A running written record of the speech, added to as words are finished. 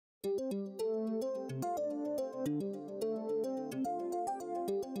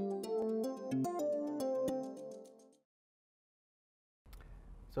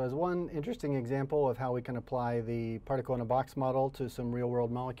as one interesting example of how we can apply the particle in a box model to some real-world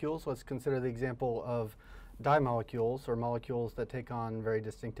molecules, let's consider the example of dye molecules, or molecules that take on very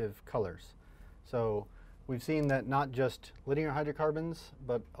distinctive colors. So we've seen that not just linear hydrocarbons,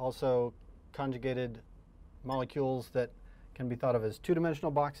 but also conjugated molecules that can be thought of as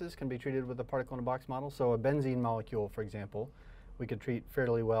two-dimensional boxes can be treated with the particle in a box model. So a benzene molecule, for example, we could treat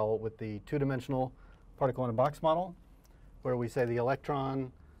fairly well with the two-dimensional particle in a box model, where we say the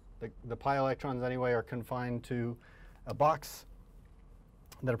electron, the pi electrons anyway, are confined to a box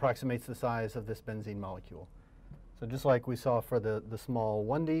that approximates the size of this benzene molecule. So just like we saw for the small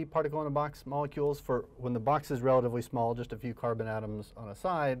 1D particle in a box molecules, for when the box is relatively small, just a few carbon atoms on a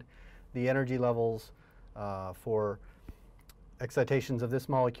side, the energy levels for excitations of this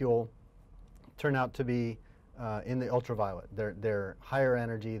molecule turn out to be in the ultraviolet. They're higher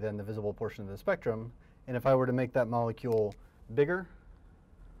energy than the visible portion of the spectrum. And if I were to make that molecule bigger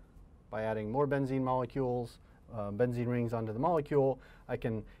by adding more benzene molecules, benzene rings onto the molecule, I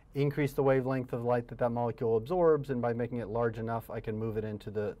can increase the wavelength of light that that molecule absorbs, and by making it large enough, I can move it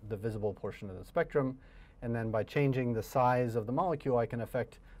into the visible portion of the spectrum. And then by changing the size of the molecule, I can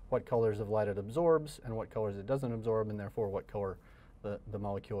affect what colors of light it absorbs and what colors it doesn't absorb, and therefore what color the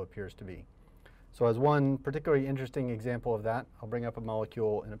molecule appears to be. So as one particularly interesting example of that, I'll bring up a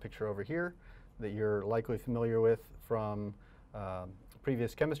molecule in a picture over here that you're likely familiar with from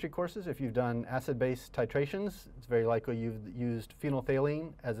previous chemistry courses. If you've done acid-base titrations, it's very likely you've used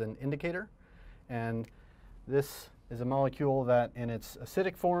phenolphthalein as an indicator. And this is a molecule that in its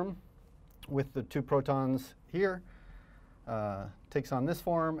acidic form, with the two protons here, takes on this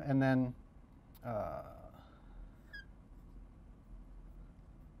form, and then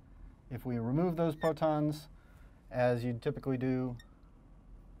if we remove those protons, as you'd typically do,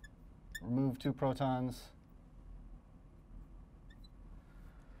 remove two protons,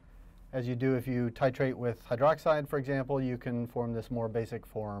 as you do if you titrate with hydroxide, for example, you can form this more basic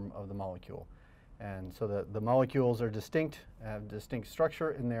form of the molecule. And so the molecules are distinct, have distinct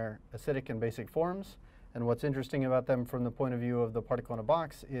structure in their acidic and basic forms. And what's interesting about them from the point of view of the particle in a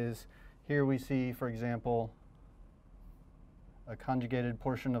box is here we see, for example, a conjugated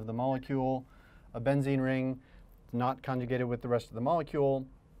portion of the molecule, a benzene ring, not conjugated with the rest of the molecule.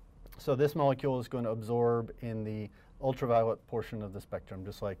 So this molecule is going to absorb in the ultraviolet portion of the spectrum,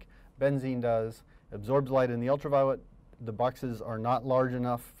 just like benzene does. It absorbs light in the ultraviolet. The boxes are not large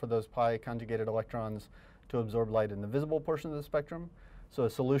enough for those pi conjugated electrons to absorb light in the visible portion of the spectrum. So a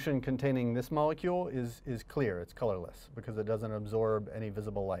solution containing this molecule is clear. It's colorless because it doesn't absorb any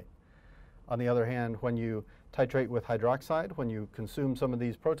visible light. On the other hand, when you titrate with hydroxide, when you consume some of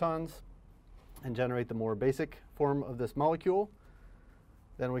these protons and generate the more basic form of this molecule,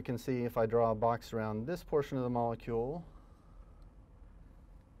 then we can see if I draw a box around this portion of the molecule,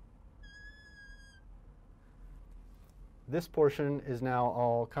 this portion is now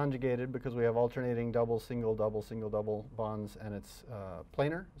all conjugated because we have alternating double, single, double bonds, and it's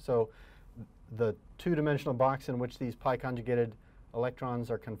planar. So the two-dimensional box in which these pi conjugated electrons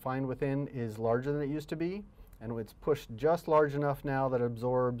are confined within is larger than it used to be, and it's pushed just large enough now that it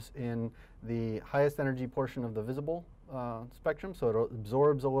absorbs in the highest energy portion of the visible spectrum. So it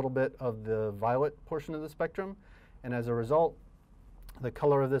absorbs a little bit of the violet portion of the spectrum, and as a result, the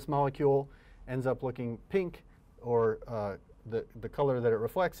color of this molecule ends up looking pink, or the color that it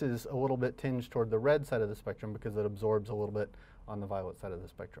reflects is a little bit tinged toward the red side of the spectrum because it absorbs a little bit on the violet side of the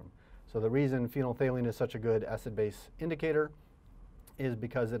spectrum. So the reason phenolphthalein is such a good acid-base indicator is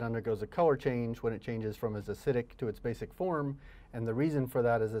because it undergoes a color change when it changes from its acidic to its basic form, and the reason for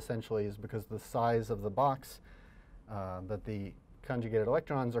that is essentially because the size of the box that the conjugated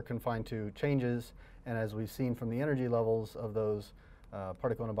electrons are confined to changes, and as we've seen from the energy levels of those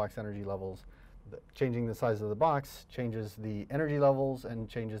particle in a box energy levels, changing the size of the box changes the energy levels and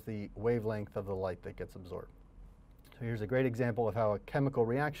changes the wavelength of the light that gets absorbed. So here's a great example of how a chemical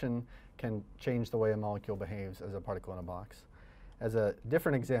reaction can change the way a molecule behaves as a particle in a box. As a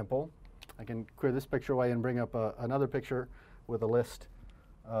different example, I can clear this picture away and bring up another picture with a list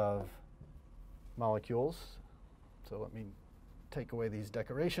of molecules. So let me take away these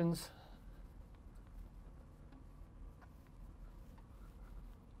decorations.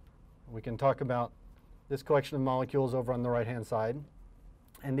 We can talk about this collection of molecules over on the right-hand side.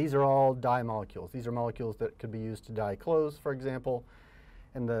 And these are all dye molecules. These are molecules that could be used to dye clothes, for example.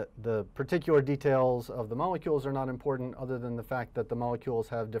 And the particular details of the molecules are not important other than the fact that the molecules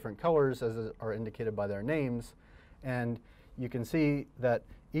have different colors as are indicated by their names. And you can see that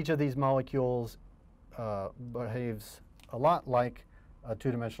each of these molecules behaves a lot like a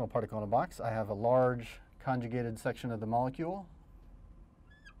two-dimensional particle in a box. I have a large conjugated section of the molecule.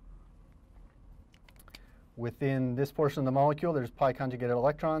 within this portion of the molecule, there's pi conjugated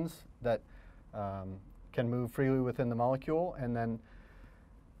electrons that can move freely within the molecule, and then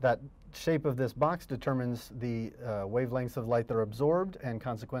that shape of this box determines the wavelengths of light that are absorbed, and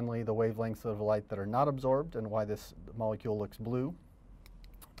consequently the wavelengths of light that are not absorbed, and why this molecule looks blue.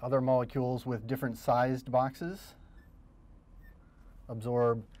 Other molecules with different sized boxes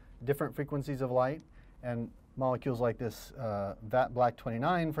absorb different frequencies of light, and molecules like this VAT black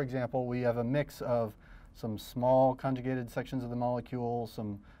 29, for example, we have a mix of some small conjugated sections of the molecule,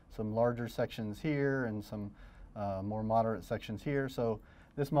 some larger sections here, and some more moderate sections here. So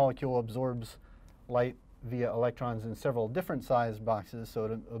this molecule absorbs light via electrons in several different sized boxes, so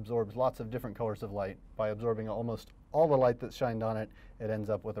it absorbs lots of different colors of light. By absorbing almost all the light that's shined on it, it ends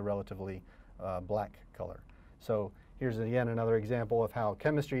up with a relatively black color. So here's again another example of how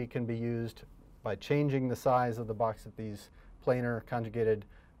chemistry can be used by changing the size of the box that these planar conjugated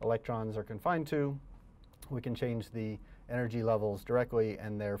electrons are confined to. We can change the energy levels directly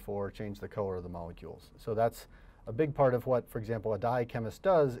and therefore change the color of the molecules. So that's a big part of what, for example, a dye chemist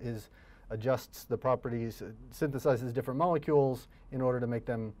does, is adjusts the properties, synthesizes different molecules in order to make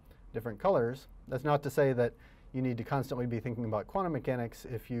them different colors. That's not to say that you need to constantly be thinking about quantum mechanics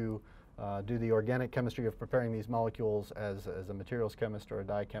if you do the organic chemistry of preparing these molecules as a materials chemist or a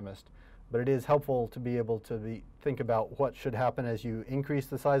dye chemist. But it is helpful to be able to think about what should happen as you increase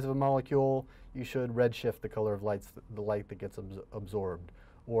the size of a molecule. You should redshift the color of the light that gets absorbed.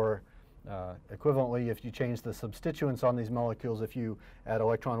 Or equivalently, if you change the substituents on these molecules, if you add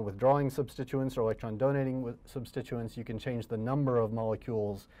electron withdrawing substituents or electron donating substituents, you can change the number of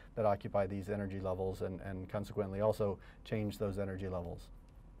molecules that occupy these energy levels and consequently also change those energy levels.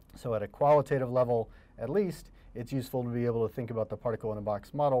 So at a qualitative level, at least, it's useful to be able to think about the particle in a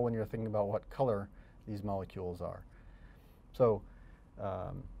box model when you're thinking about what color these molecules are. So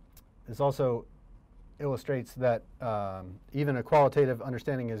this also illustrates that even a qualitative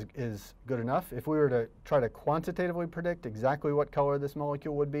understanding is good enough. If we were to try to quantitatively predict exactly what color this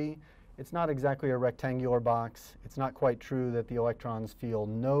molecule would be, it's not exactly a rectangular box. It's not quite true that the electrons feel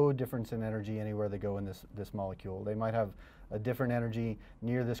no difference in energy anywhere they go in this molecule. They might have a different energy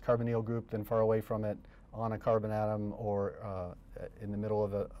near this carbonyl group than far away from it on a carbon atom or in the middle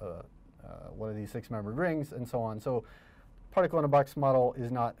of one of these six-membered rings and so on. So particle in a box model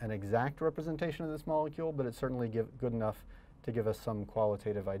is not an exact representation of this molecule, but it's certainly good enough to give us some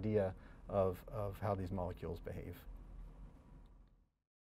qualitative idea of how these molecules behave.